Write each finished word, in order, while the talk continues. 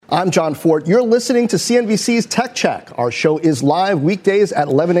I'm John Fort. You're listening to CNBC's Tech Check. Our show is live weekdays at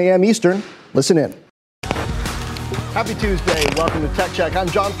 11 a.m. Eastern. Listen in. Happy Tuesday. Welcome to Tech Check. I'm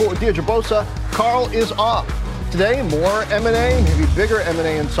John Fort with Julia Boorstin. Carl is off. Today, more M&A, maybe bigger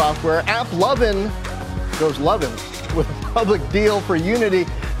M&A in software. AppLovin goes lovin' with a public deal for Unity,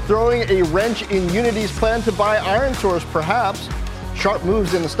 throwing a wrench in Unity's plan to buy ironSource, perhaps. Sharp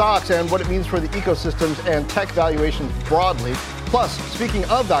moves in the stocks and what it means for the ecosystems and tech valuations broadly. Plus, speaking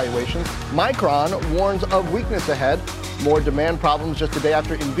of valuations, Micron warns of weakness ahead. More demand problems just a day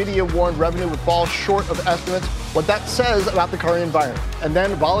after NVIDIA warned revenue would fall short of estimates. What that says about the current environment. And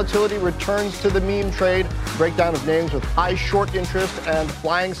then volatility returns to the meme trade. Breakdown of names with high short interest and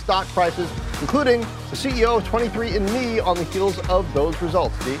flying stock prices, including the CEO of 23andMe on the heels of those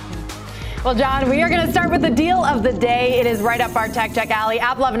results. Dee? Well, John, we are going to start with the deal of the day. It is right up our Tech Check alley.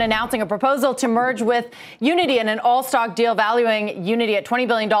 AppLovin announcing a proposal to merge with Unity in an all-stock deal valuing Unity at $20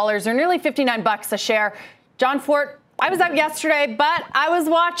 billion or nearly $59 a share. John Fort, I was out yesterday, but I was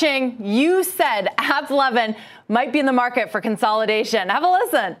watching. You said AppLovin might be in the market for consolidation. Have a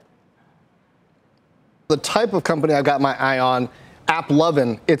listen. The type of company I've got my eye on,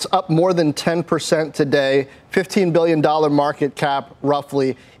 AppLovin, it's up more than 10% today, $15 billion market cap,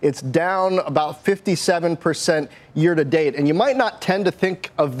 roughly. It's down about 57% year to date. And you might not tend to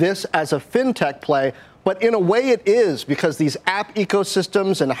think of this as a fintech play, but in a way it is, because these app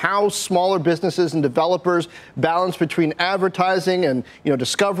ecosystems and how smaller businesses and developers balance between advertising and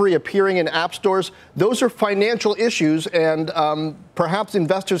discovery appearing in app stores, those are financial issues. And perhaps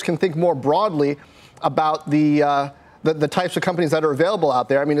investors can think more broadly about the types of companies that are available out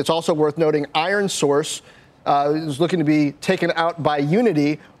there. I mean, it's also worth noting ironSource is looking to be taken out by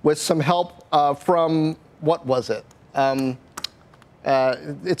Unity with some help from, what was it?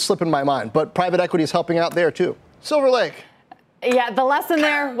 It's slipping my mind, but private equity is helping out there too. Silver Lake. Yeah, the lesson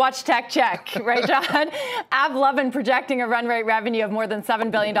there, watch Tech Check, right, John? AppLovin projecting a run rate revenue of more than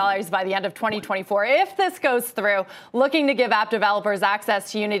 $7 billion by the end of 2024. If this goes through, looking to give app developers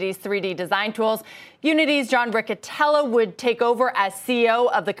access to Unity's 3D design tools. Unity's John Riccitiello would take over as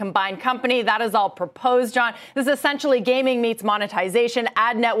CEO of the combined company. That is all proposed, John. This is essentially gaming meets monetization,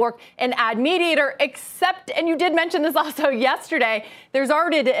 ad network, and ad mediator, except, and you did mention this also yesterday, there's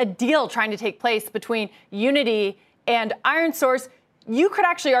already a deal trying to take place between Unity and ironSource. You could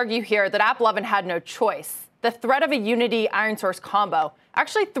actually argue here that AppLovin had no choice. The threat of a Unity ironSource combo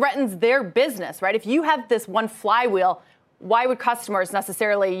actually threatens their business, right? If you have this one flywheel, why would customers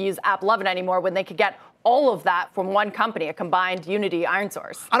necessarily use AppLovin anymore when they could get all of that from one company, a combined Unity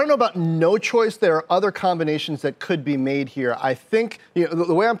ironSource? I don't know about no choice. There are other combinations that could be made here. I think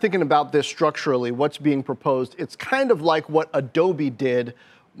the way I'm thinking about this structurally, what's being proposed, it's kind of like what Adobe did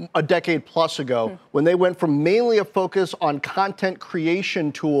a decade plus ago, when they went from mainly a focus on content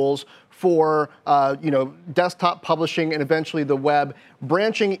creation tools for desktop publishing and eventually the web,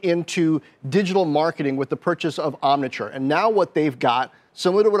 branching into digital marketing with the purchase of Omniture. And now what they've got,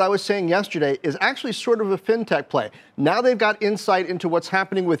 similar to what I was saying yesterday, is actually sort of a fintech play. Now they've got insight into what's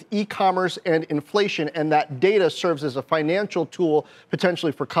happening with e-commerce and inflation, and that data serves as a financial tool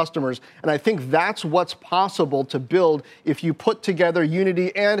potentially for customers. And I think that's what's possible to build if you put together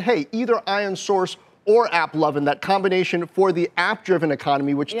Unity and, hey, either ironSource or AppLovin, that combination for the app-driven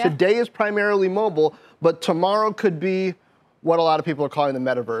economy, which today is primarily mobile, but tomorrow could be what a lot of people are calling the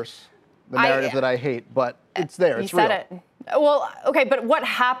metaverse, the narrative that I hate, but it's there, it's real. You said it. Well, okay, but what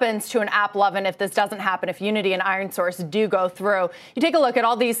happens to an AppLovin if this doesn't happen, if Unity and ironSource do go through? You take a look at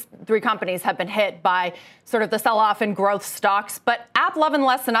all these three companies have been hit by sort of the sell-off in growth stocks, but AppLovin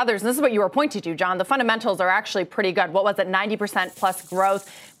less than others. And this is what you were pointing to, John. The fundamentals are actually pretty good. What was it, 90% plus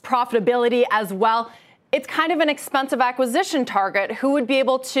growth, profitability as well. It's kind of an expensive acquisition target. Who would be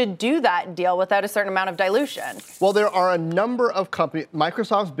able to do that deal without a certain amount of dilution? Well, there are a number of companies.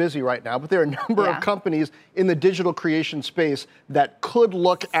 Microsoft's busy right now, but there are a number of companies in the digital creation space that could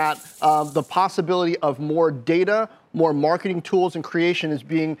look at the possibility of more data, more marketing tools, and creation as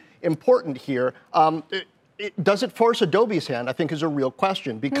being important here. Does it force Adobe's hand, I think, is a real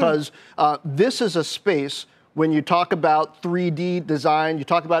question, because this is a space. When you talk about 3D design, you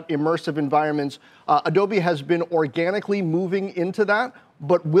talk about immersive environments, Adobe has been organically moving into that,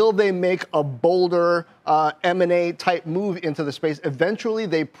 but will they make a bolder M&A type move into the space? Eventually,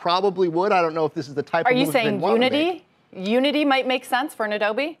 they probably would. I don't know if this is the type of move they want to make. Are you saying Unity might make sense for an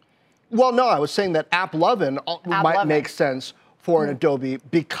Adobe? Well, no, I was saying that AppLovin might make sense for an Adobe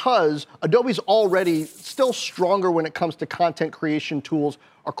because Adobe's already still stronger when it comes to content creation tools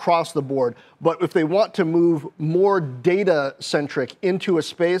across the board. But if they want to move more data-centric into a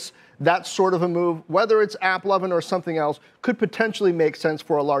space, that sort of a move, whether it's AppLovin or something else, could potentially make sense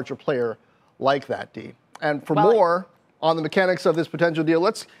for a larger player like that, Dee. And for more on the mechanics of this potential deal,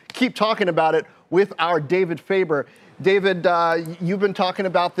 let's keep talking about it with our David Faber. David, you've been talking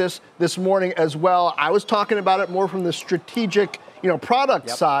about this morning as well. I was talking about it more from the strategic, product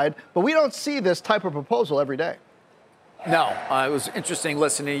side, but we don't see this type of proposal every day. No, it was interesting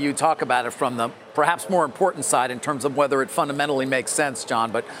listening to you talk about it from the perhaps more important side in terms of whether it fundamentally makes sense,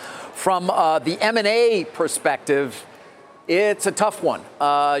 John. But from the M&A perspective, it's a tough one.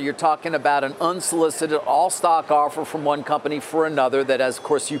 You're talking about an unsolicited all-stock offer from one company for another that, as of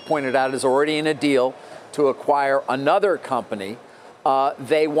course you pointed out, is already in a deal to acquire another company.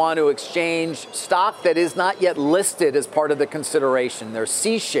 They want to exchange stock that is not yet listed as part of the consideration. They're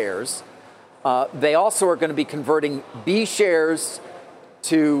C shares. They also are going to be converting B shares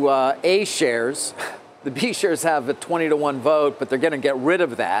to A shares. The B shares have a 20-to-1 vote, but they're going to get rid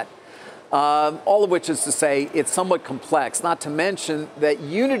of that. All of which is to say it's somewhat complex, not to mention that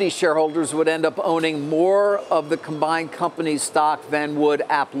Unity shareholders would end up owning more of the combined company's stock than would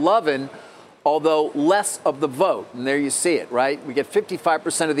AppLovin, although less of the vote. And there you see it, right? We get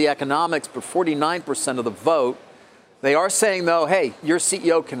 55% of the economics, but 49% of the vote. They are saying, though, hey, your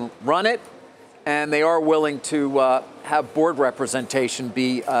CEO can run it, and they are willing to have board representation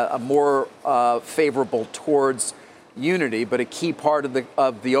be more favorable towards Unity. But a key part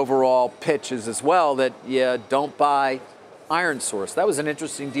of the overall pitch is as well that don't buy IronSource. That was an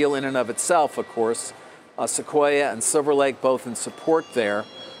interesting deal in and of itself, of course. Sequoia and Silver Lake both in support there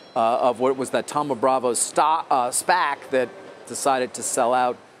of what was that Thoma Bravo SPAC that decided to sell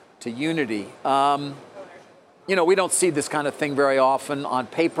out to Unity. We don't see this kind of thing very often on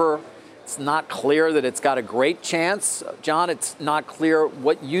paper. It's not clear that it's got a great chance. John, it's not clear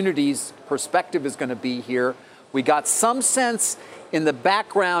what Unity's perspective is going to be here. We got some sense in the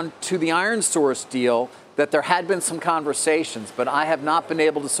background to the IronSource deal that there had been some conversations, but I have not been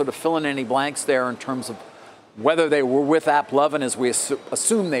able to sort of fill in any blanks there in terms of whether they were with AppLovin, as we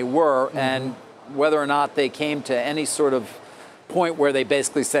assume they were, and whether or not they came to any sort of point where they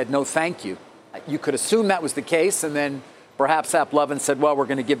basically said, no, thank you. You could assume that was the case, and then perhaps AppLovin said, well, we're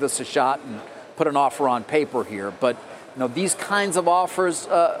going to give this a shot and put an offer on paper here. But these kinds of offers,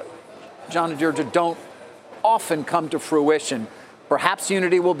 John and Georgia, don't often come to fruition. Perhaps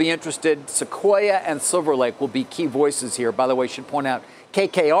Unity will be interested. Sequoia and Silver Lake will be key voices here. By the way, I should point out,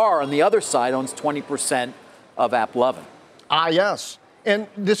 KKR on the other side owns 20% of AppLovin. Yes. And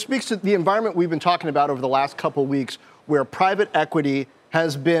this speaks to the environment we've been talking about over the last couple of weeks, where private equity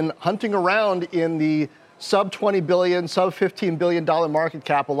has been hunting around in the sub $20 billion, sub $15 billion market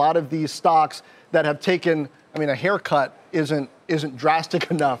cap. A lot of these stocks that have taken, a haircut isn't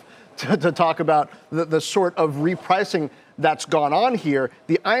drastic enough to talk about the sort of repricing that's gone on here.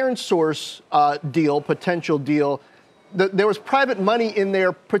 The IronSource potential deal, there was private money in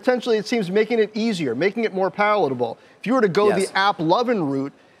there, potentially, it seems, making it easier, making it more palatable. If you were to go the AppLovin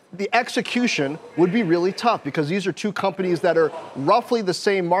route, the execution would be really tough because these are two companies that are roughly the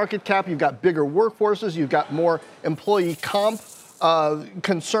same market cap. You've got bigger workforces. You've got more employee comp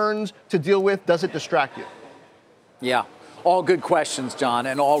concerns to deal with. Does it distract you? Yeah, all good questions, John,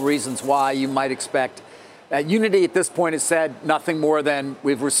 and all reasons why you might expect. Unity at this point has said nothing more than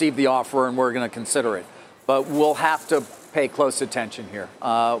we've received the offer and we're going to consider it. But we'll have to pay close attention here.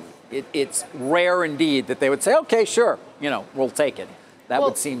 It's rare indeed that they would say, okay, sure, we'll take it. That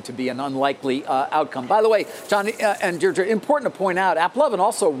would seem to be an unlikely outcome. By the way, John and Deirdre, important to point out, AppLovin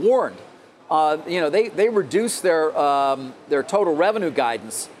also warned. They reduced their total revenue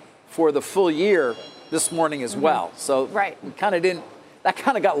guidance for the full year this morning as well. So we kind of didn't. That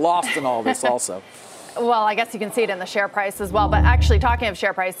kind of got lost in all this also. Well, I guess you can see it in the share price as well. But actually, talking of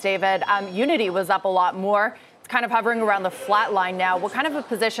share price, David, Unity was up a lot more. It's kind of hovering around the flat line now. What kind of a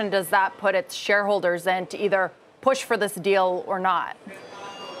position does that put its shareholders in to either push for this deal or not?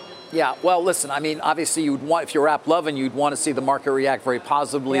 Yeah, well, listen, obviously if you're AppLovin, you'd want to see the market react very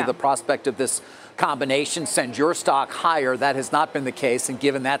positively to the prospect of this combination, send your stock higher. That has not been the case, and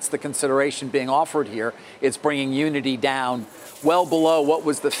given that's the consideration being offered here, it's bringing Unity down well below what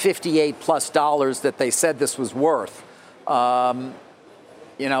was the $58+ that they said this was worth.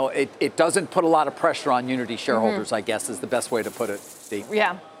 It doesn't put a lot of pressure on Unity shareholders, I guess, is the best way to put it, Steve.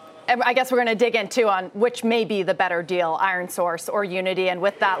 Yeah. I guess we're going to dig in, too, on which may be the better deal, IronSource or Unity. And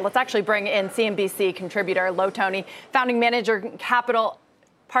with that, let's actually bring in CNBC contributor Toney, founding manager capital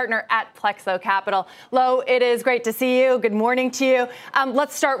partner at Plexo Capital. Lo, it is great to see you. Good morning to you.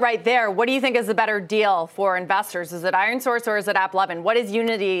 Let's start right there. What do you think is a better deal for investors? Is it ironSource or is it AppLovin? What is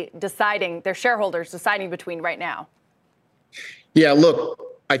Unity deciding, their shareholders deciding between right now? Yeah, look,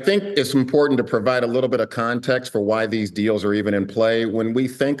 I think it's important to provide a little bit of context for why these deals are even in play. When we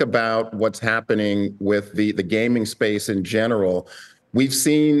think about what's happening with the gaming space in general, we've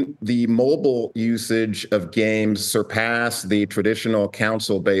seen the mobile usage of games surpass the traditional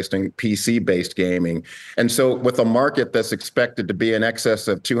console-based and PC-based gaming. And so with a market that's expected to be in excess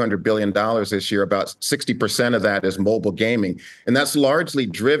of $200 billion this year, about 60% of that is mobile gaming. And that's largely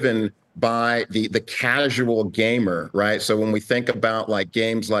driven by the casual gamer, right? So when we think about like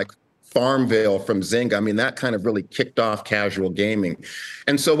games like Farmville from Zynga, I mean, that kind of really kicked off casual gaming.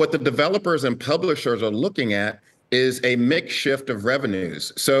 And so what the developers and publishers are looking at is a mix shift of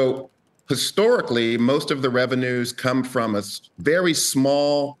revenues. So historically, most of the revenues come from a very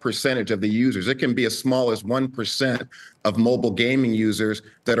small percentage of the users. It can be as small as 1% of mobile gaming users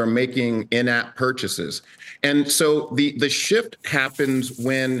that are making in-app purchases. And so the shift happens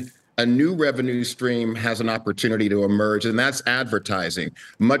when a new revenue stream has an opportunity to emerge, and that's advertising,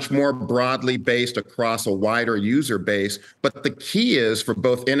 much more broadly based across a wider user base. But the key is for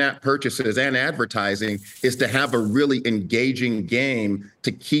both in-app purchases and advertising is to have a really engaging game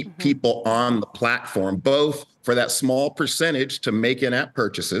to keep people on the platform, both for that small percentage to make in-app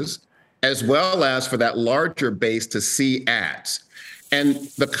purchases, as well as for that larger base to see ads. And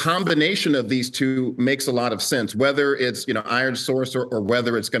the combination of these two makes a lot of sense, whether it's, ironSource or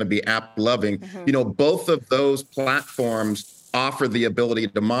whether it's going to be AppLovin. Both of those platforms offer the ability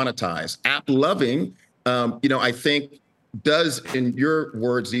to monetize. AppLovin, I think does, in your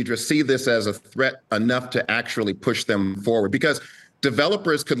words, Idra, see this as a threat enough to actually push them forward, because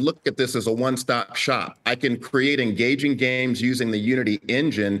developers could look at this as a one-stop shop. I can create engaging games using the Unity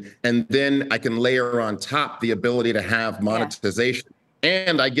engine, and then I can layer on top the ability to have monetization. Yeah.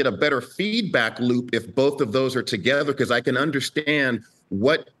 And I get a better feedback loop if both of those are together, because I can understand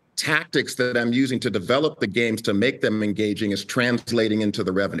what tactics that I'm using to develop the games to make them engaging is translating into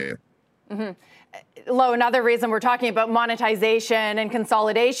the revenue. Lo, another reason we're talking about monetization and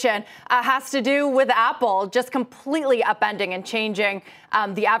consolidation has to do with Apple just completely upending and changing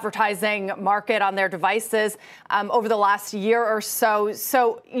the advertising market on their devices over the last year or so.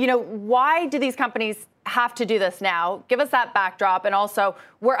 So, why do these companies have to do this now? Give us that backdrop, and also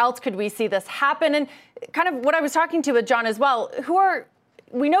where else could we see this happen? And kind of what I was talking to with John as well,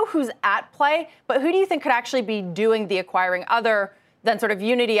 we know who's at play, but who do you think could actually be doing the acquiring other than sort of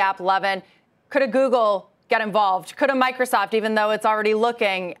Unity, AppLovin? Could a Google get involved? Could a Microsoft, even though it's already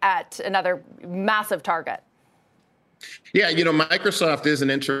looking at another massive target? Yeah, Microsoft is an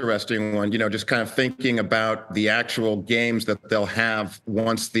interesting one, just kind of thinking about the actual games that they'll have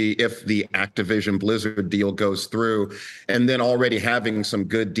if the Activision Blizzard deal goes through, and then already having some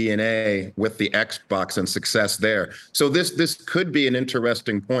good DNA with the Xbox and success there. So this could be an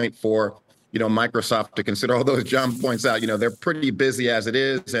interesting point for Microsoft to consider, although as John points out, they're pretty busy as it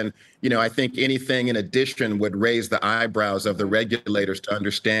is. And, I think anything in addition would raise the eyebrows of the regulators to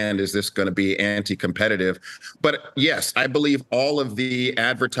understand, is this going to be anti-competitive? But yes, I believe all of the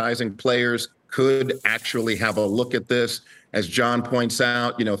advertising players could actually have a look at this. As John points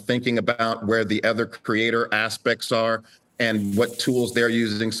out, thinking about where the other creator aspects are and what tools they're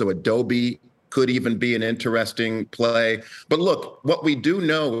using. So Adobe could even be an interesting play. But look, what we do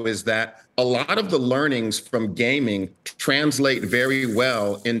know is that a lot of the learnings from gaming translate very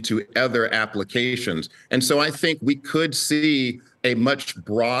well into other applications. And so I think we could see a much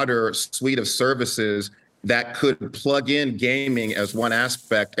broader suite of services that could plug in gaming as one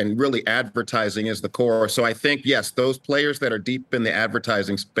aspect and really advertising as the core. So I think, yes, those players that are deep in the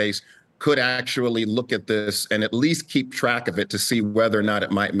advertising space could actually look at this and at least keep track of it to see whether or not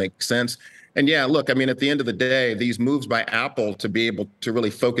it might make sense. And yeah, look, I mean, at the end of the day, these moves by Apple to be able to really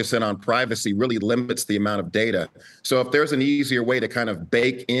focus in on privacy really limits the amount of data. So if there's an easier way to kind of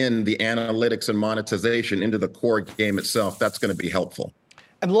bake in the analytics and monetization into the core game itself, that's going to be helpful.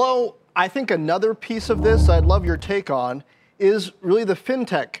 And Lo, I think another piece of this I'd love your take on is really the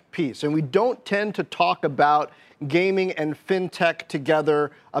fintech piece. And we don't tend to talk about gaming and fintech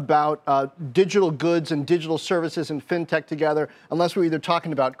together, about digital goods and digital services and fintech together, unless we're either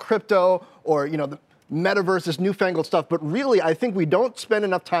talking about crypto or the metaverse, this newfangled stuff. But really, I think we don't spend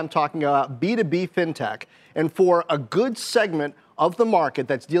enough time talking about B2B fintech. And for a good segment of the market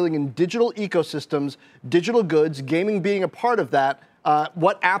that's dealing in digital ecosystems, digital goods, gaming being a part of that,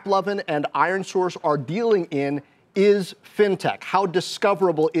 what AppLovin and ironSource are dealing in is fintech. How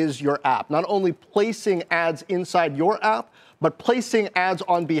discoverable is your app? Not only placing ads inside your app, but placing ads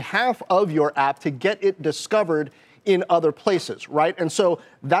on behalf of your app to get it discovered in other places, right? And so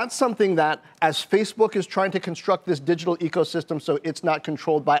that's something that, as Facebook is trying to construct this digital ecosystem so it's not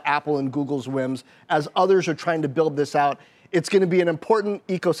controlled by Apple and Google's whims, as others are trying to build this out, it's going to be an important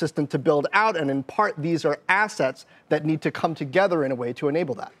ecosystem to build out, and in part, these are assets that need to come together in a way to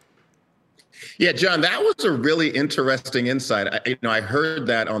enable that. Yeah, John, that was a really interesting insight. I heard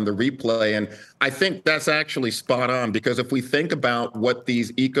that on the replay, and I think that's actually spot on, because if we think about what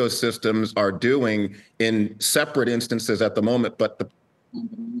these ecosystems are doing in separate instances at the moment, but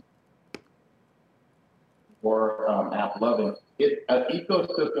for AppLovin, it's an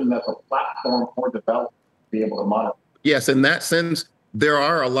ecosystem that's a platform for developers to be able to monitor. Yes, in that sense, there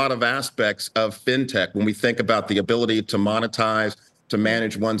are a lot of aspects of fintech when we think about the ability to monetize, to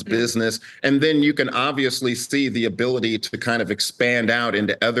manage one's business. And then you can obviously see the ability to kind of expand out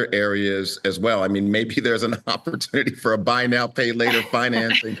into other areas as well. I mean, maybe there's an opportunity for a buy now, pay later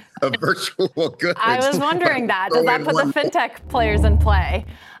financing of virtual goods. I was wondering that. Does that put the fintech players in play?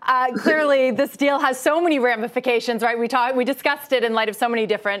 Clearly, this deal has so many ramifications, right? We discussed it in light of so many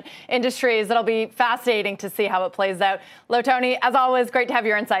different industries. It'll be fascinating to see how it plays out. Toney, as always, great to have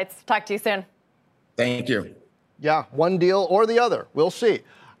your insights. Talk to you soon. Thank you. Yeah, one deal or the other. We'll see.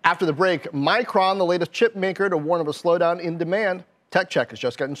 After the break, Micron, the latest chip maker to warn of a slowdown in demand. Tech Check is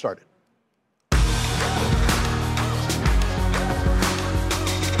just getting started.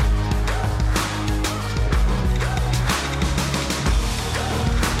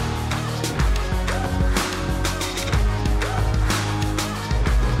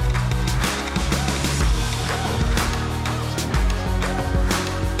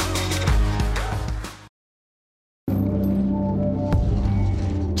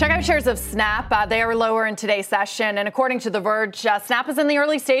 Check out shares of Snap. They are lower in today's session. And according to The Verge, Snap is in the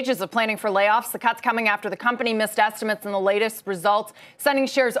early stages of planning for layoffs. The cuts coming after the company missed estimates in the latest results, sending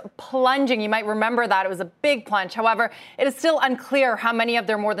shares plunging. You might remember that. It was a big plunge. However, it is still unclear how many of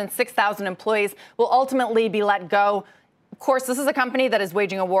their more than 6,000 employees will ultimately be let go. Of course, this is a company that is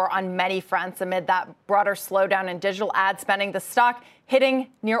waging a war on many fronts amid that broader slowdown in digital ad spending. The stock hitting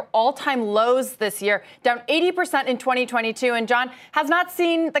near all-time lows this year, down 80% in 2022. And John, has not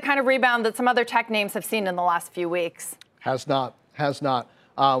seen the kind of rebound that some other tech names have seen in the last few weeks. Has not.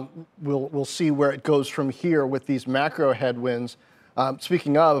 We'll see where it goes from here with these macro headwinds.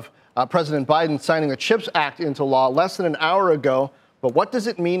 Speaking of, President Biden signing the CHIPS Act into law less than an hour ago. But what does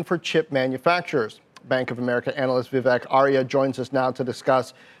it mean for chip manufacturers? Bank of America analyst Vivek Arya joins us now to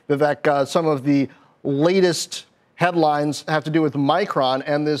discuss. Vivek, some of the latest headlines have to do with Micron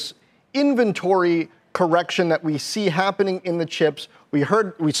and this inventory correction that we see happening in the chips. We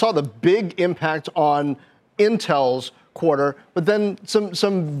saw the big impact on Intel's quarter, but then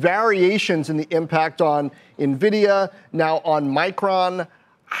some variations in the impact on NVIDIA, now on Micron.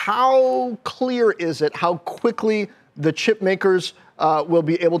 How clear is it how quickly the chip makers will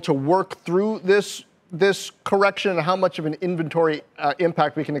be able to work through this correction, and how much of an inventory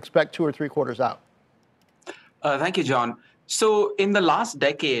impact we can expect 2 or 3 quarters out? Thank you, John. So in the last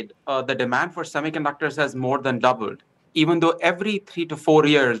decade, the demand for semiconductors has more than doubled, even though every 3 to 4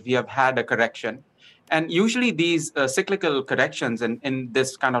 years we have had a correction. And usually these cyclical corrections in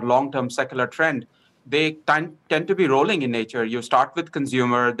this kind of long-term secular trend, they tend to be rolling in nature. You start with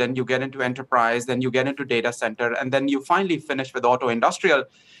consumer, then you get into enterprise, then you get into data center, and then you finally finish with auto industrial.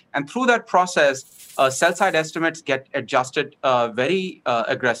 And through that process, sell-side estimates get adjusted very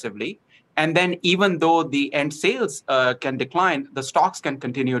aggressively. And then even though the end sales can decline, the stocks can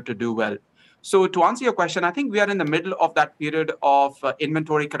continue to do well. So to answer your question, I think we are in the middle of that period of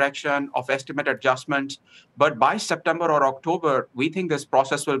inventory correction, of estimate adjustments. But by September or October, we think this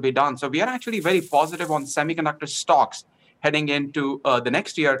process will be done. So we are actually very positive on semiconductor stocks heading into the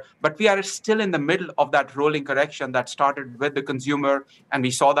next year. But we are still in the middle of that rolling correction that started with the consumer. And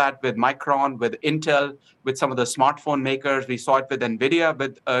we saw that with Micron, with Intel, with some of the smartphone makers. We saw it with NVIDIA,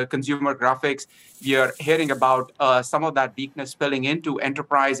 with consumer graphics. We are hearing about some of that weakness spilling into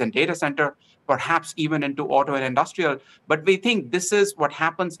enterprise and data center, perhaps even into auto and industrial. But we think this is what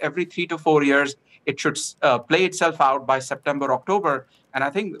happens every 3 to 4 years. It should play itself out by September, October. And I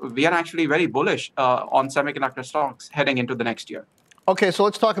think we are actually very bullish on semiconductor stocks heading into the next year. Okay, so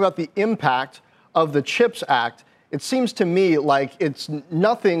let's talk about the impact of the CHIPS Act. It seems to me like it's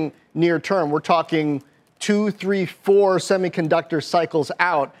nothing near term. We're talking 2, 3, 4 semiconductor cycles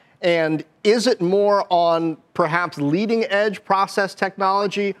out. And is it more on perhaps leading edge process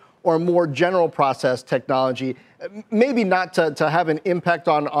technology or more general process technology? Maybe not to have an impact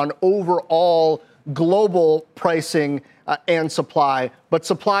on overall global pricing and supply, but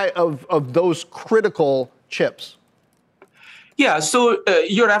supply of those critical chips. Yeah, so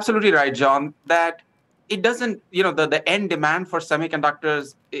you're absolutely right, John, that it doesn't, the end demand for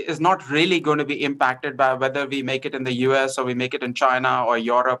semiconductors is not really going to be impacted by whether we make it in the US or we make it in China or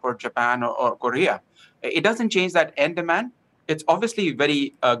Europe or Japan or Korea. It doesn't change that end demand. It's obviously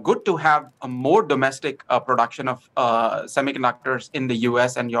very good to have a more domestic production of semiconductors in the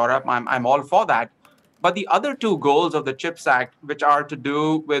US and Europe. I'm all for that. But the other two goals of the CHIPS Act, which are to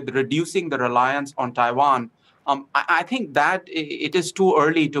do with reducing the reliance on Taiwan, I think that it is too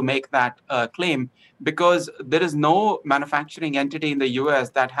early to make that claim, because there is no manufacturing entity in the US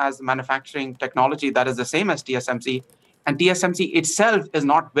that has manufacturing technology that is the same as TSMC. And TSMC itself is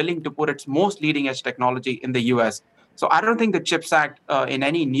not willing to put its most leading edge technology in the US. So I don't think the CHIPS Act in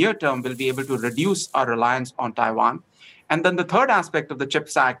any near term will be able to reduce our reliance on Taiwan. And then the third aspect of the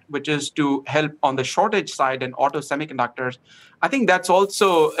CHIPS Act, which is to help on the shortage side in auto semiconductors, I think that's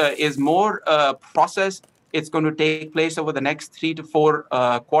also is more process. It's going to take place over the next 3 to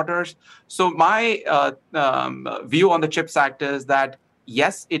 4 quarters. So my view on the CHIPS Act is that,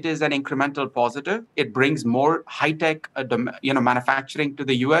 yes, it is an incremental positive. It brings more high-tech manufacturing to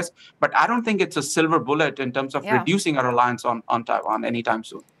the U.S., but I don't think it's a silver bullet in terms of reducing our reliance on Taiwan anytime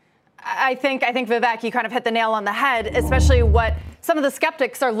soon. I think Vivek, you kind of hit the nail on the head, especially what some of the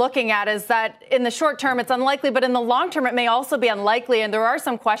skeptics are looking at is that in the short term, it's unlikely, but in the long term, it may also be unlikely. And there are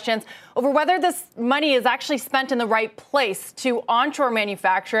some questions over whether this money is actually spent in the right place to onshore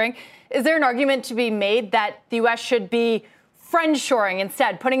manufacturing. Is there an argument to be made that the U.S. should be friendshoring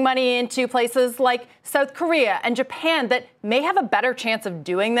instead, putting money into places like South Korea and Japan that may have a better chance of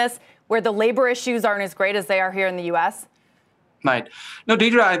doing this, where the labor issues aren't as great as they are here in the U.S.? Right. No,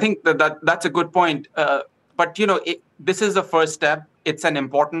 Deidre, I think that's a good point. But, this is the first step. It's an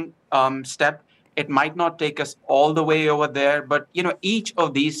important step. It might not take us all the way over there, but, each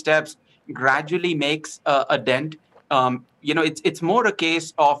of these steps gradually makes a dent. It's more a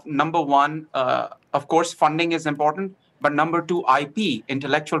case of, number one, of course, funding is important. But number two, IP,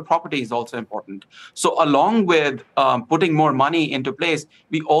 intellectual property, is also important. So along with putting more money into place,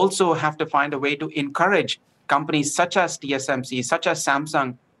 we also have to find a way to encourage companies such as TSMC, such as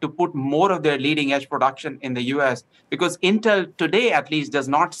Samsung, to put more of their leading edge production in the US, because Intel today at least does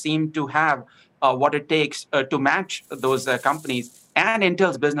not seem to have what it takes to match those companies. And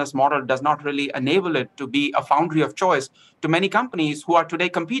Intel's business model does not really enable it to be a foundry of choice to many companies who are today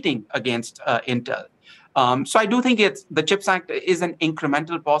competing against Intel. So I do think the CHIPS Act is an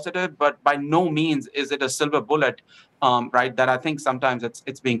incremental positive, but by no means is it a silver bullet, right, that I think sometimes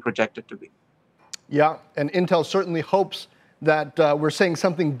it's being projected to be. Yeah, and Intel certainly hopes that we're saying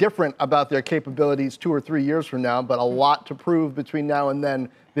something different about their capabilities 2 or 3 years from now, but a lot to prove between now and then.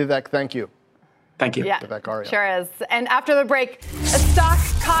 Vivek, thank you. Thank you. Yeah, Vivek Arya. Sure is. And after the break, a stock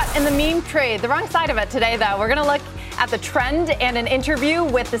caught in the meme trade. The wrong side of it today, though. We're going to look at the trend and an interview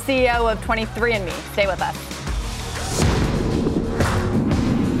with the CEO of 23andMe. Stay with us.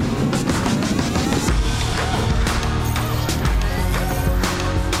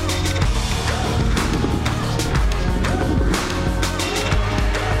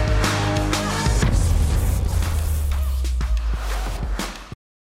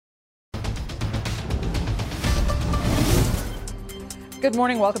 Good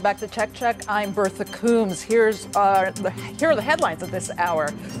morning. Welcome back to Tech Check. I'm Bertha Coombs. Here are the headlines of this hour.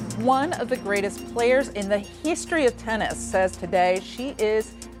 One of the greatest players in the history of tennis says today she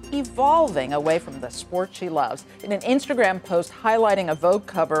is evolving away from the sport she loves. In an Instagram post highlighting a Vogue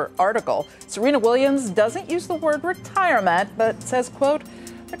cover article, Serena Williams doesn't use the word retirement, but says, quote,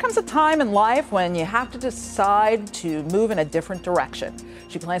 "There comes a time in life when you have to decide to move in a different direction."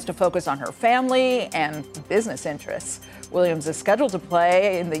 She plans to focus on her family and business interests. Williams is scheduled to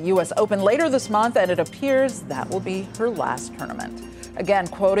play in the U.S. Open later this month, and it appears that will be her last tournament. Again,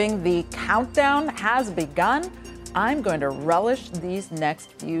 quoting, "The countdown has begun. I'm going to relish these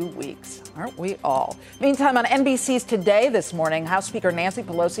next few weeks." Aren't we all? Meantime, on NBC's Today this morning, House Speaker Nancy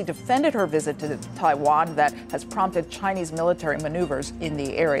Pelosi defended her visit to Taiwan that has prompted Chinese military maneuvers in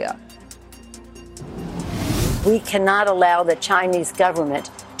the area. We cannot allow the Chinese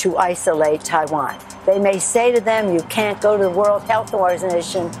government to isolate Taiwan. They may say to them, you can't go to the World Health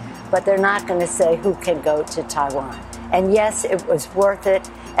Organization, but they're not going to say who can go to Taiwan. And yes, it was worth it.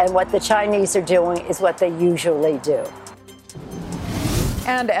 And what the Chinese are doing is what they usually do.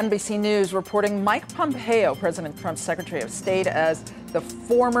 And NBC News reporting Mike Pompeo, President Trump's Secretary of State, as the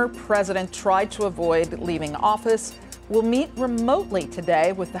former president tried to avoid leaving office, will meet remotely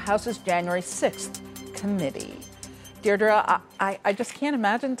today with the House's January 6th committee. Deirdre, I just can't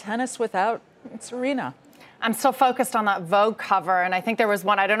imagine tennis without Serena. I'm still focused on that Vogue cover, and I think there was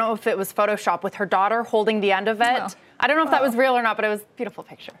one, I don't know if it was Photoshop, with her daughter holding the end of it. I don't know if that was real or not, but it was a beautiful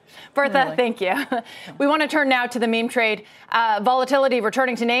picture. Bertha, really? Thank you. We want to turn now to the meme trade. Volatility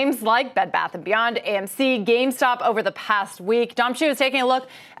returning to names like Bed Bath & Beyond, AMC, GameStop over the past week. Dom Chu is taking a look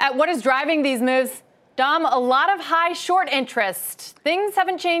at what is driving these moves. Dom, a lot of high short interest. Things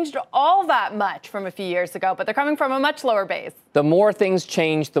haven't changed all that much from a few years ago, but they're coming from a much lower base. The more things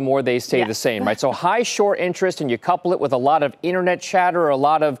change, the more they stay the same, right? So high short interest, and you couple it with a lot of internet chatter, a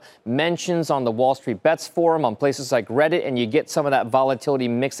lot of mentions on the Wall Street Bets forum, on places like Reddit, and you get some of that volatility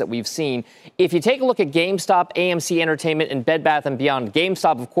mix that we've seen. If you take a look at GameStop, AMC Entertainment, and Bed Bath & Beyond,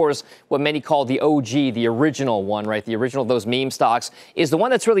 GameStop, of course, what many call the OG, the original one, right? The original of those meme stocks, is the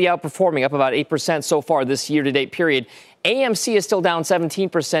one that's really outperforming, up about 8% so far this year-to-date period. AMC is still down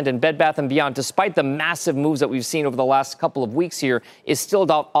 17%, and Bed Bath & Beyond, despite the massive moves that we've seen over the last couple of weeks here, is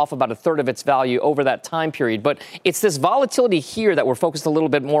still off about a third of its value over that time period. But it's this volatility here that we're focused a little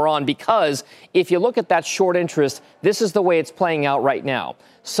bit more on, because if you look at that short interest, this is the way it's playing out right now.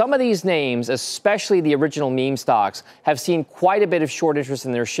 Some of these names, especially the original meme stocks, have seen quite a bit of short interest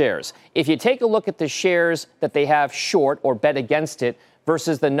in their shares. If you take a look at the shares that they have short or bet against it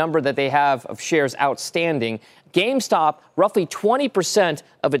versus the number that they have of shares outstanding, GameStop, roughly 20%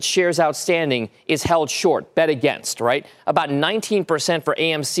 of its shares outstanding is held short, bet against, right? About 19% for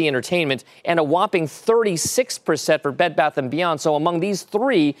AMC Entertainment and a whopping 36% for Bed Bath & Beyond. So among these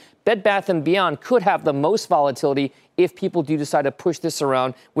three, Bed Bath & Beyond could have the most volatility if people do decide to push this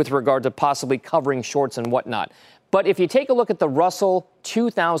around with regard to possibly covering shorts and whatnot. But if you take a look at the Russell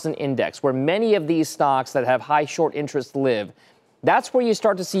 2000 index, where many of these stocks that have high short interest live, that's where you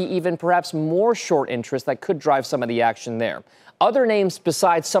start to see even perhaps more short interest that could drive some of the action there. Other names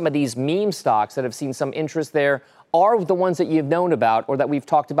besides some of these meme stocks that have seen some interest there are the ones that you've known about or that we've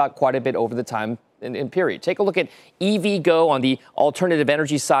talked about quite a bit over the time in period. Take a look at EVgo on the alternative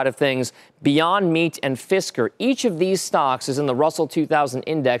energy side of things, Beyond Meat and Fisker. Each of these stocks is in the Russell 2000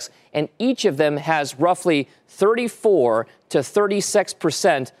 index, and each of them has roughly 34 to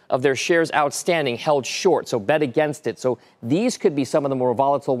 36% of their shares outstanding held short, so bet against it. So these could be some of the more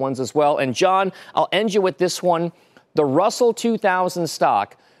volatile ones as well. And John, I'll end you with this one. The Russell 2000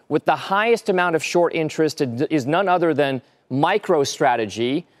 stock with the highest amount of short interest is none other than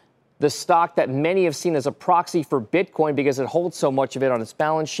MicroStrategy, the stock that many have seen as a proxy for Bitcoin because it holds so much of it on its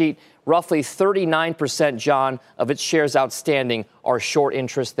balance sheet. Roughly 39%, John, of its shares outstanding are short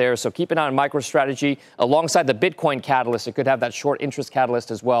interest there. So keep an eye on MicroStrategy. Alongside the Bitcoin catalyst, it could have that short interest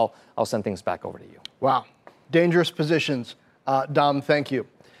catalyst as well. I'll send things back over to you. Wow. Dangerous positions. Dom, thank you.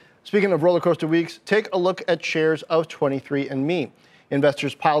 Speaking of roller coaster weeks, take a look at shares of 23andMe.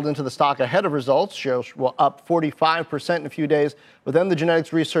 Investors piled into the stock ahead of results. Shares were up 45% in a few days, but then the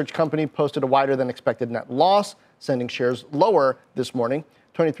genetics research company posted a wider than expected net loss, sending shares lower this morning.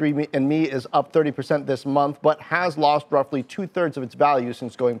 23andMe is up 30% this month, but has lost roughly 2/3 of its value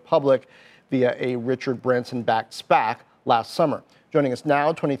since going public via a Richard Branson-backed SPAC last summer. Joining us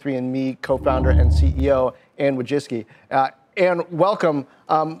now, 23andMe co-founder and CEO Anne Wojcicki. Anne, welcome.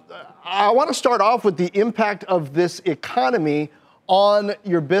 I want to start off with the impact of this economy on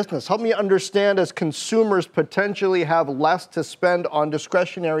your business. Help me understand, as consumers potentially have less to spend on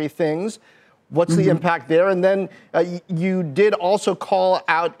discretionary things, what's the impact there? And then you did also call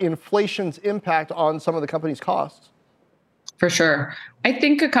out inflation's impact on some of the company's costs. For sure. I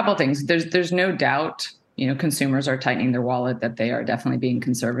think a couple things. There's no doubt, consumers are tightening their wallet, that they are definitely being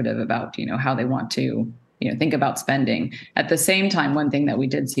conservative about, how they want to, think about spending. At the same time, one thing that we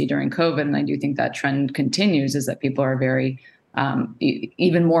did see during COVID, and I do think that trend continues, is that people are very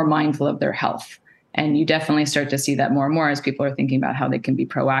even more mindful of their health. And you definitely start to see that more and more as people are thinking about how they can be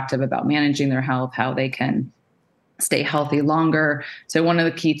proactive about managing their health, how they can stay healthy longer. So one of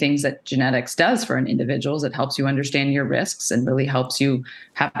the key things that genetics does for an individual is it helps you understand your risks and really helps you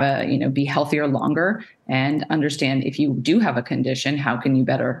have be healthier longer and understand if you do have a condition, how can you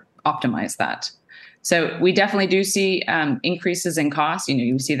better optimize that? So we definitely do see increases in costs.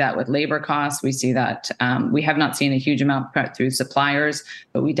 You see that with labor costs. We see that we have not seen a huge amount through suppliers,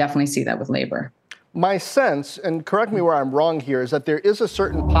 but we definitely see that with labor. My sense, and correct me where I'm wrong here, is that there is a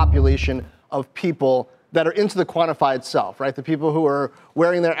certain population of people that are into the quantified self, right? The people who are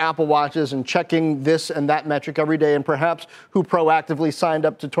wearing their Apple Watches and checking this and that metric every day, and perhaps who proactively signed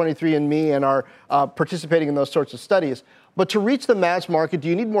up to 23andMe and are participating in those sorts of studies. But to reach the mass market, do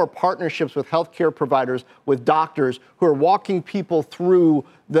you need more partnerships with healthcare providers, with doctors who are walking people through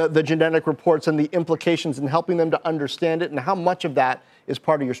the genetic reports and the implications and helping them to understand it? And how much of that is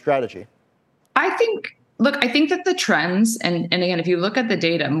part of your strategy? I think that the trends, and again, if you look at the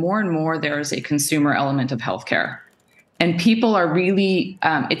data, more and more there is a consumer element of healthcare. And people are really,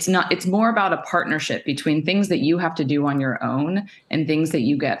 it's more about a partnership between things that you have to do on your own and things that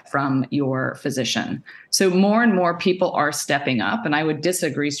you get from your physician. So more and more people are stepping up, and I would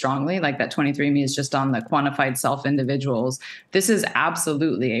disagree strongly, like that 23andMe is just on the quantified self individuals. This is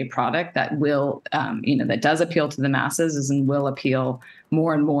absolutely a product that will, that does appeal to the masses and will appeal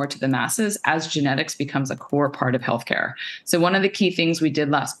more and more to the masses as genetics becomes a core part of healthcare. So one of the key things we did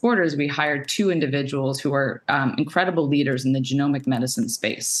last quarter is we hired 2 individuals who are incredible leaders in the genomic medicine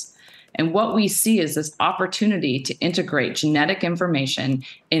space. And what we see is this opportunity to integrate genetic information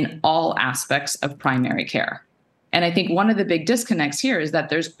in all aspects of primary care. And I think one of the big disconnects here is that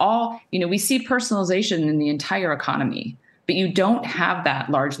we see personalization in the entire economy, but you don't have that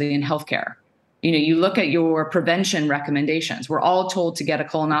largely in healthcare. You look at your prevention recommendations. We're all told to get a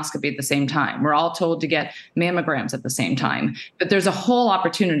colonoscopy at the same time. We're all told to get mammograms at the same time. But there's a whole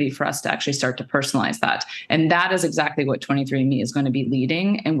opportunity for us to actually start to personalize that. And that is exactly what 23andMe is going to be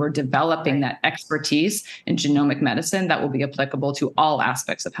leading. And we're developing that expertise in genomic medicine that will be applicable to all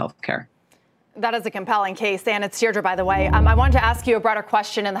aspects of healthcare. That is a compelling case. And it's Deirdre, by the way. I wanted to ask you a broader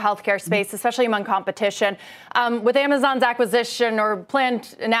question in the healthcare space, especially among competition. With Amazon's acquisition or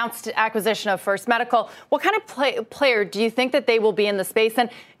planned announced acquisition of First Medical, what kind of player do you think that they will be in the space? And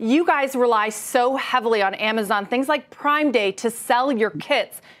you guys rely so heavily on Amazon, things like Prime Day, to sell your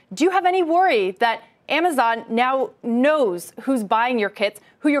kits. Do you have any worry that Amazon now knows who's buying your kits,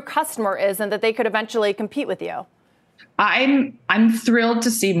 who your customer is, and that they could eventually compete with you? I'm thrilled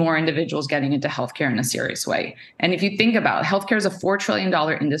to see more individuals getting into healthcare in a serious way. And if you think about it, healthcare is a $4 trillion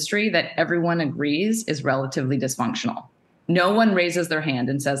industry that everyone agrees is relatively dysfunctional. No one raises their hand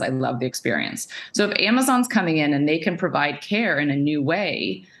and says, I love the experience. So if Amazon's coming in and they can provide care in a new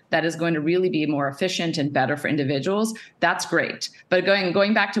way that is going to really be more efficient and better for individuals, that's great. But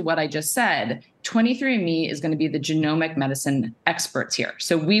going back to what I just said, 23andMe is going to be the genomic medicine experts here.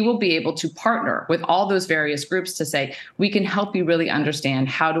 So we will be able to partner with all those various groups to say, we can help you really understand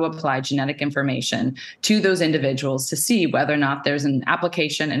how to apply genetic information to those individuals to see whether or not there's an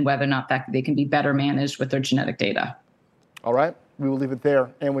application and whether or not that they can be better managed with their genetic data. All right, we will leave it there.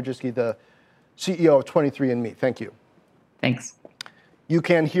 Anne Wojcicki, the CEO of 23andMe. Thank you. Thanks. You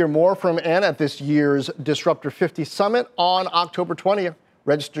can hear more from Anne at this year's Disruptor 50 Summit on October 20th.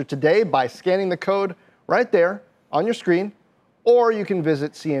 Register today by scanning the code right there on your screen, or you can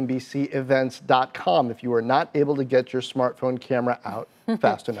visit cnbcevents.com if you are not able to get your smartphone camera out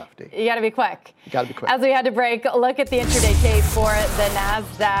fast enough, Dee. You got to be quick. You got to be quick. As we had to break, look at the intraday tape for the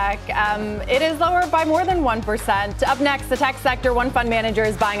NASDAQ. It is lower by more than 1%. Up next, the tech sector. One fund manager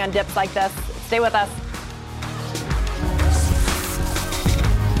is buying on dips like this. Stay with us.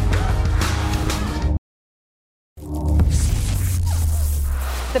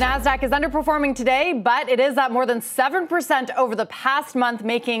 The NASDAQ is underperforming today, but it is up more than 7% over the past month,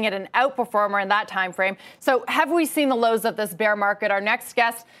 making it an outperformer in that time frame. So have we seen the lows of this bear market? Our next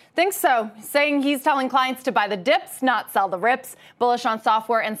guest thinks so, saying he's telling clients to buy the dips, not sell the rips. Bullish on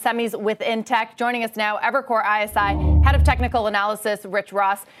software and semis within tech. Joining us now, Evercore ISI Head of Technical Analysis, Rich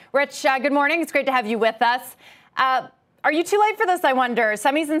Ross. Rich, good morning. It's great to have you with us. Are you too late for this, I wonder?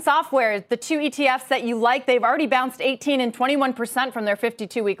 Semis and software, the 2 ETFs that you like, they've already bounced 18 and 21% from their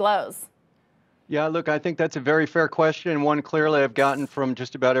 52-week lows. Yeah, look, I think that's a very fair question, and one clearly I've gotten from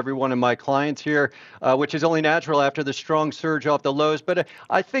just about every one of my clients here, which is only natural after the strong surge off the lows. But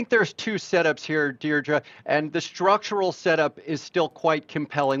I think there's 2 setups here, Deirdre, and the structural setup is still quite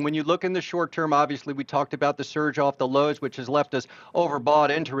compelling. When you look in the short term, obviously we talked about the surge off the lows, which has left us overbought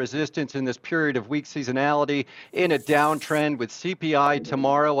into resistance in this period of weak seasonality, in a downtrend with CPI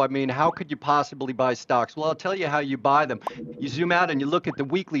tomorrow. I mean, how could you possibly buy stocks? Well, I'll tell you how you buy them. You zoom out and you look at the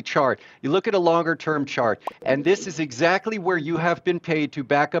weekly chart. You look at a longer-term chart, and this is exactly where you have been paid to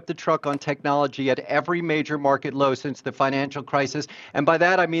back up the truck on technology at every major market low since the financial crisis. And by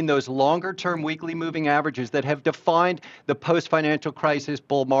that, I mean those longer-term weekly moving averages that have defined the post-financial crisis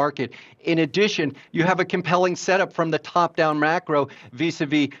bull market. In addition, you have a compelling setup from the top-down macro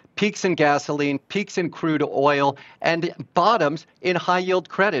vis-a-vis peaks in gasoline, peaks in crude oil, and bottoms in high-yield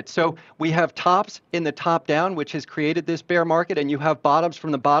credit. So we have tops in the top-down, which has created this bear market, and you have bottoms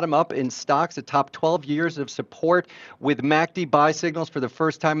from the bottom up in stocks, the top 12 years of support with MACD buy signals for the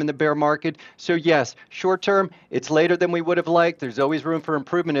first time in the bear market. So yes, short-term, it's later than we would have liked. There's always room for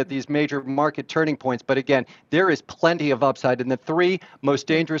improvement at these major market turning points. But again, there is plenty of upside. And the 3 most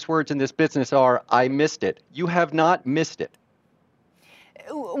dangerous words in this business are, I missed it. You have not missed it.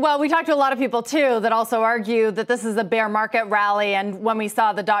 Well, we talked to a lot of people, too, that also argue that this is a bear market rally. And when we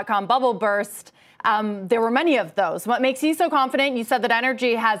saw the dot-com bubble burst, There were many of those. What makes you so confident? You said that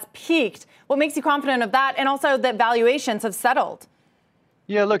energy has peaked. What makes you confident of that? And also that valuations have settled.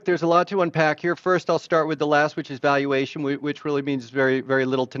 Yeah, look, there's a lot to unpack here. First, I'll start with the last, which is valuation, which really means very, very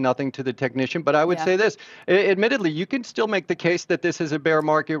little to nothing to the technician. But I would say this, admittedly, you can still make the case that this is a bear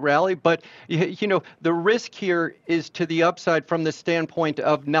market rally. But, you know, the risk here is to the upside from the standpoint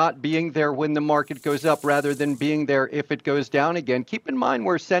of not being there when the market goes up rather than being there if it goes down again. Keep in mind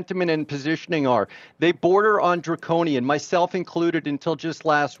where sentiment and positioning are. They border on draconian, myself included, until just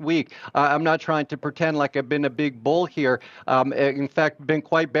last week. I'm not trying to pretend like I've been a big bull here. In fact, been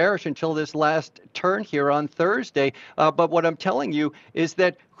quite bearish until this last turn here on Thursday. But what I'm telling you is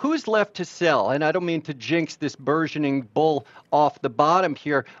that who's left to sell? And I don't mean to jinx this burgeoning bull off the bottom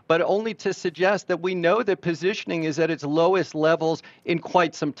here, but only to suggest that we know that positioning is at its lowest levels in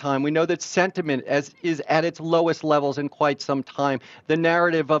quite some time. We know that sentiment is at its lowest levels in quite some time. The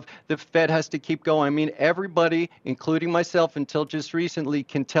narrative of the Fed has to keep going. I mean, everybody, including myself until just recently,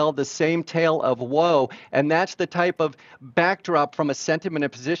 can tell the same tale of woe. And that's the type of backdrop from a sentiment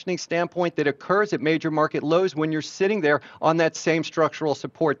and positioning standpoint that occurs at major market lows when you're sitting there on that same structural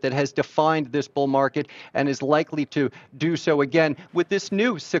support that has defined this bull market and is likely to do so again with this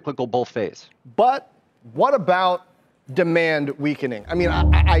new cyclical bull phase. But what about demand weakening? I mean,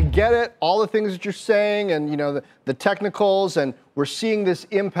 I get it, all the things that you're saying, and you know the technicals, and we're seeing this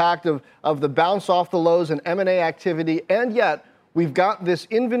impact of the bounce off the lows and M&A activity, and yet we've got this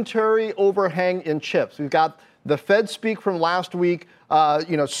inventory overhang in chips. We've got the Fed speak from last week,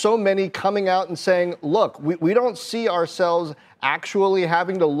 so many coming out and saying, look, we don't see ourselves actually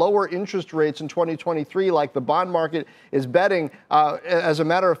having to lower interest rates in 2023 like the bond market is betting. As a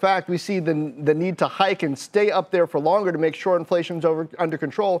matter of fact, we see the need to hike and stay up there for longer to make sure inflation's under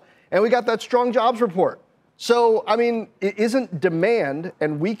control. And we got that strong jobs report. So, I mean, isn't demand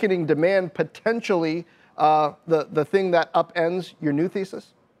and weakening demand potentially the thing that upends your new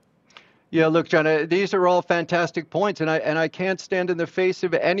thesis? Yeah, look, John, these are all fantastic points, and I can't stand in the face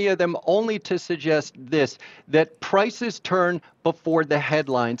of any of them only to suggest this, that prices turn before the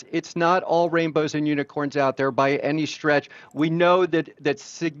headlines. It's not all rainbows and unicorns out there by any stretch. We know that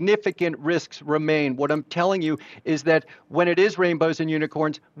significant risks remain. What I'm telling you is that when it is rainbows and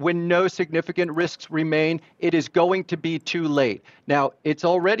unicorns, when no significant risks remain, it is going to be too late. Now, it's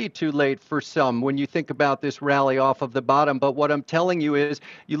already too late for some when you think about this rally off of the bottom, but what I'm telling you is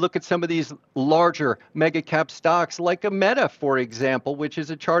you look at some of these larger mega cap stocks like a Meta, for example, which is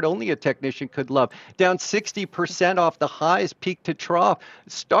a chart only a technician could love, down 60% off the highs, peak to trough,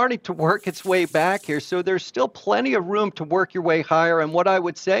 starting to work its way back here. So there's still plenty of room to work your way higher. And what I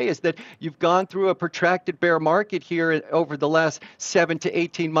would say is that you've gone through a protracted bear market here over the last 7 to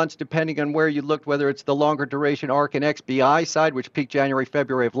 18 months, depending on where you looked, whether it's the longer duration ARK and XBI side, which peaked January,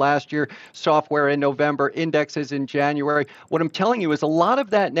 February of last year, software in November, indexes in January. What I'm telling you is a lot of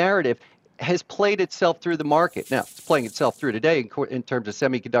that narrative has played itself through the market. Now, it's playing itself through today in terms of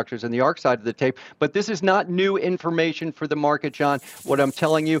semiconductors and the ARK side of the tape, but this is not new information for the market, John. What I'm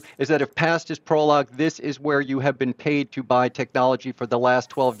telling you is that if past is prologue, this is where you have been paid to buy technology for the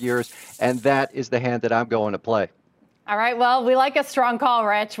last 12 years, and that is the hand that I'm going to play. All right, well, we like a strong call,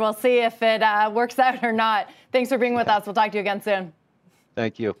 Rich. We'll see if it works out or not. Thanks for being with us. We'll talk to you again soon.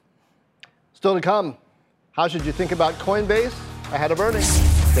 Thank you. Still to come, how should you think about Coinbase ahead of earnings?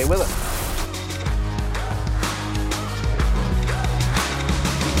 Stay with us.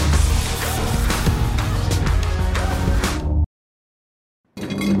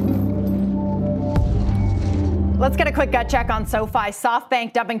 Let's get a quick gut check on SoFi.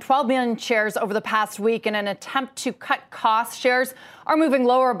 SoftBank dumping 12 million shares over the past week in an attempt to cut costs. Shares are moving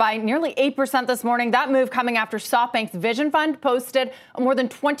lower by nearly 8% this morning. That move coming after SoftBank's Vision Fund posted a more than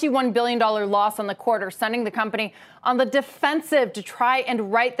 $21 billion loss on the quarter, sending the company on the defensive to try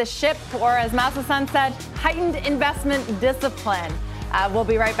and right the ship, or as Masa-san said, heightened investment discipline. We'll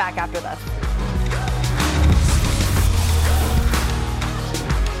be right back after this.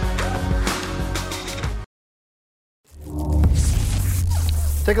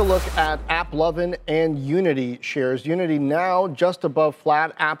 Take a look at AppLovin and Unity shares. Unity now just above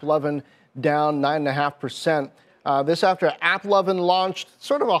flat, AppLovin down 9.5%. This after AppLovin launched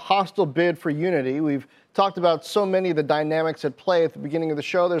sort of a hostile bid for Unity. We've talked about so many of the dynamics at play at the beginning of the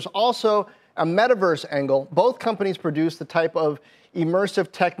show. There's also a metaverse angle. Both companies produce the type of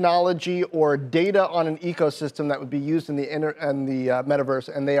immersive technology or data on an ecosystem that would be used in the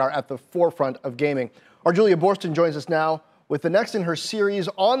metaverse, and they are at the forefront of gaming. Our Julia Boorstin joins us now with the next in her series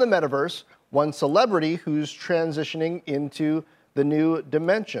on the metaverse, one celebrity who's transitioning into the new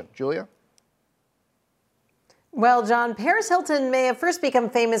dimension. Julia? Well, John, Paris Hilton may have first become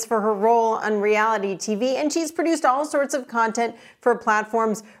famous for her role on reality TV, and she's produced all sorts of content for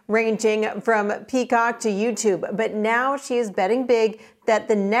platforms ranging from Peacock to YouTube. But now she is betting big that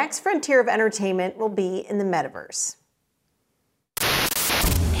the next frontier of entertainment will be in the metaverse.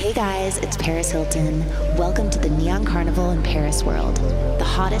 Hey guys, it's Paris Hilton. Welcome to the Neon Carnival in Paris World, the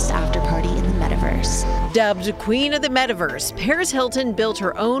hottest after party in the metaverse. Dubbed Queen of the Metaverse, Paris Hilton built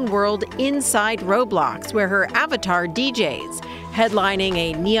her own world inside Roblox, where her avatar DJs, headlining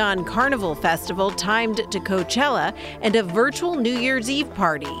a Neon Carnival festival timed to Coachella and a virtual New Year's Eve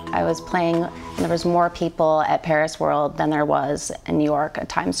party. I was playing, and there was more people at Paris World than there was in New York at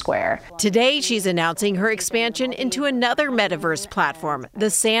Times Square. Today, she's announcing her expansion into another metaverse platform, the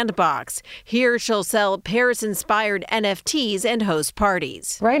Sandbox. Here, she'll sell Paris-inspired NFTs and host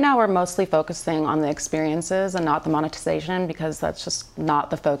parties. Right now, we're mostly focusing on the experiences and not the monetization, because that's just not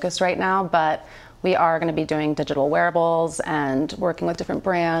the focus right now. But we are going to be doing digital wearables and working with different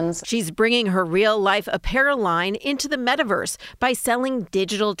brands. She's bringing her real-life apparel line into the metaverse by selling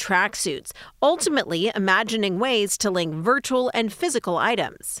digital tracksuits, ultimately imagining ways to link virtual and physical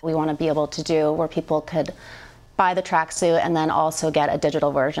items. We want to be able to do where people could buy the tracksuit and then also get a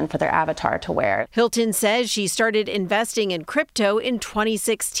digital version for their avatar to wear. Hilton says she started investing in crypto in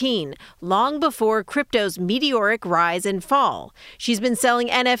 2016, long before crypto's meteoric rise and fall. She's been selling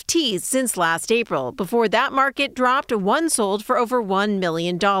NFTs since last April. Before that market dropped, one sold for over $1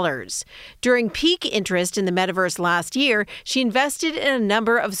 million. During peak interest in the metaverse last year, she invested in a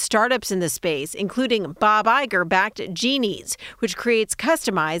number of startups in the space, including Bob Iger-backed Genies, which creates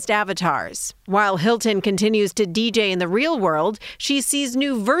customized avatars. While Hilton continues to DJ in the real world, she sees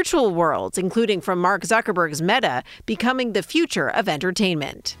new virtual worlds, including from Mark Zuckerberg's Meta, becoming the future of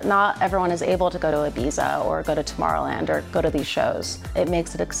entertainment. Not everyone is able to go to Ibiza or go to Tomorrowland or go to these shows. It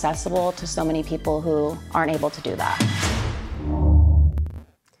makes it accessible to so many people who aren't able to do that.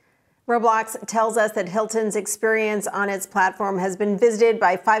 Roblox tells us that Hilton's experience on its platform has been visited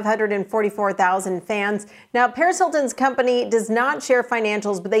by 544,000 fans. Now, Paris Hilton's company does not share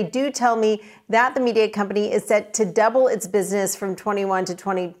financials, but they do tell me that the media company is set to double its business from 21 to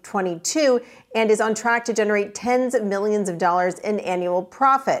 2022 and is on track to generate tens of millions of dollars in annual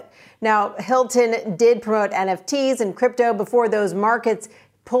profit. Now, Hilton did promote NFTs and crypto before those markets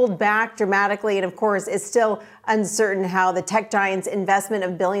pulled back dramatically, and of course, it's still uncertain how the tech giant's investment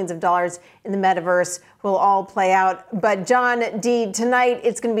of billions of dollars in the metaverse will all play out. But John D., tonight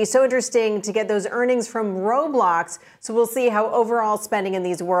it's going to be so interesting to get those earnings from Roblox, so we'll see how overall spending in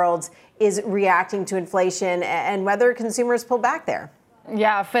these worlds is reacting to inflation and whether consumers pull back there.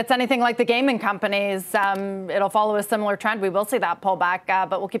 Yeah, if it's anything like the gaming companies, it'll follow a similar trend. We will see that pullback,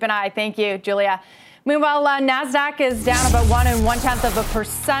 but we'll keep an eye. Thank you, Julia. Meanwhile, NASDAQ is down about 1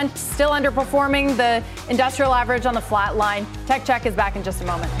 0.1%, still underperforming the industrial average on the flat line. Tech Check is back in just a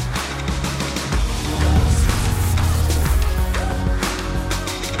moment.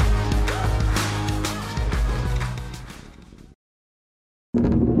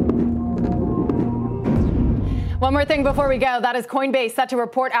 One more thing before we go. That is Coinbase set to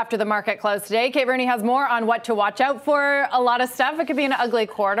report after the market closed today. Kate Rooney has more on what to watch out for. A lot of stuff. It could be an ugly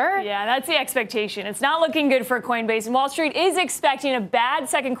quarter. Yeah, that's the expectation. It's not looking good for Coinbase. And Wall Street is expecting a bad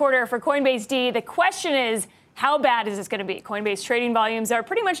second quarter for Coinbase D. The question is, how bad is this going to be? Coinbase trading volumes are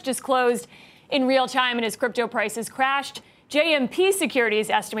pretty much disclosed in real time, and as crypto prices crashed, JMP Securities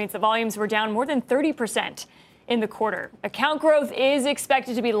estimates the volumes were down more than 30% in the quarter. Account growth is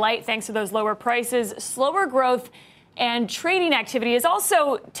expected to be light thanks to those lower prices. Slower growth and trading activity is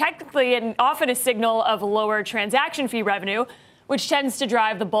also technically and often a signal of lower transaction fee revenue, which tends to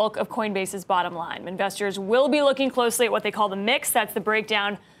drive the bulk of Coinbase's bottom line. Investors will be looking closely at what they call the mix. That's the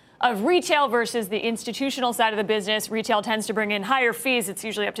breakdown of retail versus the institutional side of the business. Retail tends to bring in higher fees. It's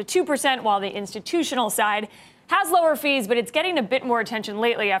usually up to 2%, while the institutional side has lower fees, but it's getting a bit more attention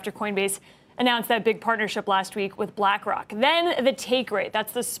lately after Coinbase announced that big partnership last week with BlackRock. Then the take rate,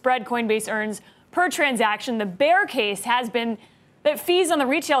 that's the spread Coinbase earns per transaction. The bear case has been that fees on the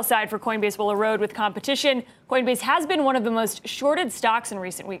retail side for Coinbase will erode with competition. Coinbase has been one of the most shorted stocks in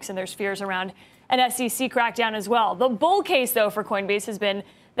recent weeks, and there's fears around an SEC crackdown as well. The bull case, though, for Coinbase has been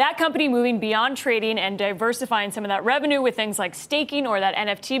that company moving beyond trading and diversifying some of that revenue with things like staking or that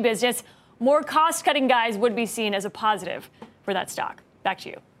NFT business. More cost-cutting guys would be seen as a positive for that stock. Back to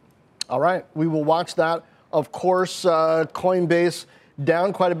you. All right, we will watch that. Of course, Coinbase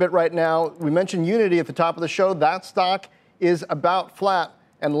down quite a bit right now. We mentioned Unity at the top of the show. That stock is about flat.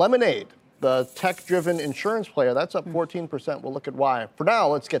 And Lemonade, the tech-driven insurance player, that's up 14%. We'll look at why. For now,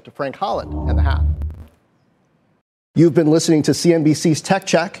 let's get to Frank Holland and the half. You've been listening to CNBC's Tech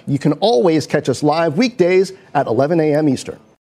Check. You can always catch us live weekdays at 11 a.m. Eastern.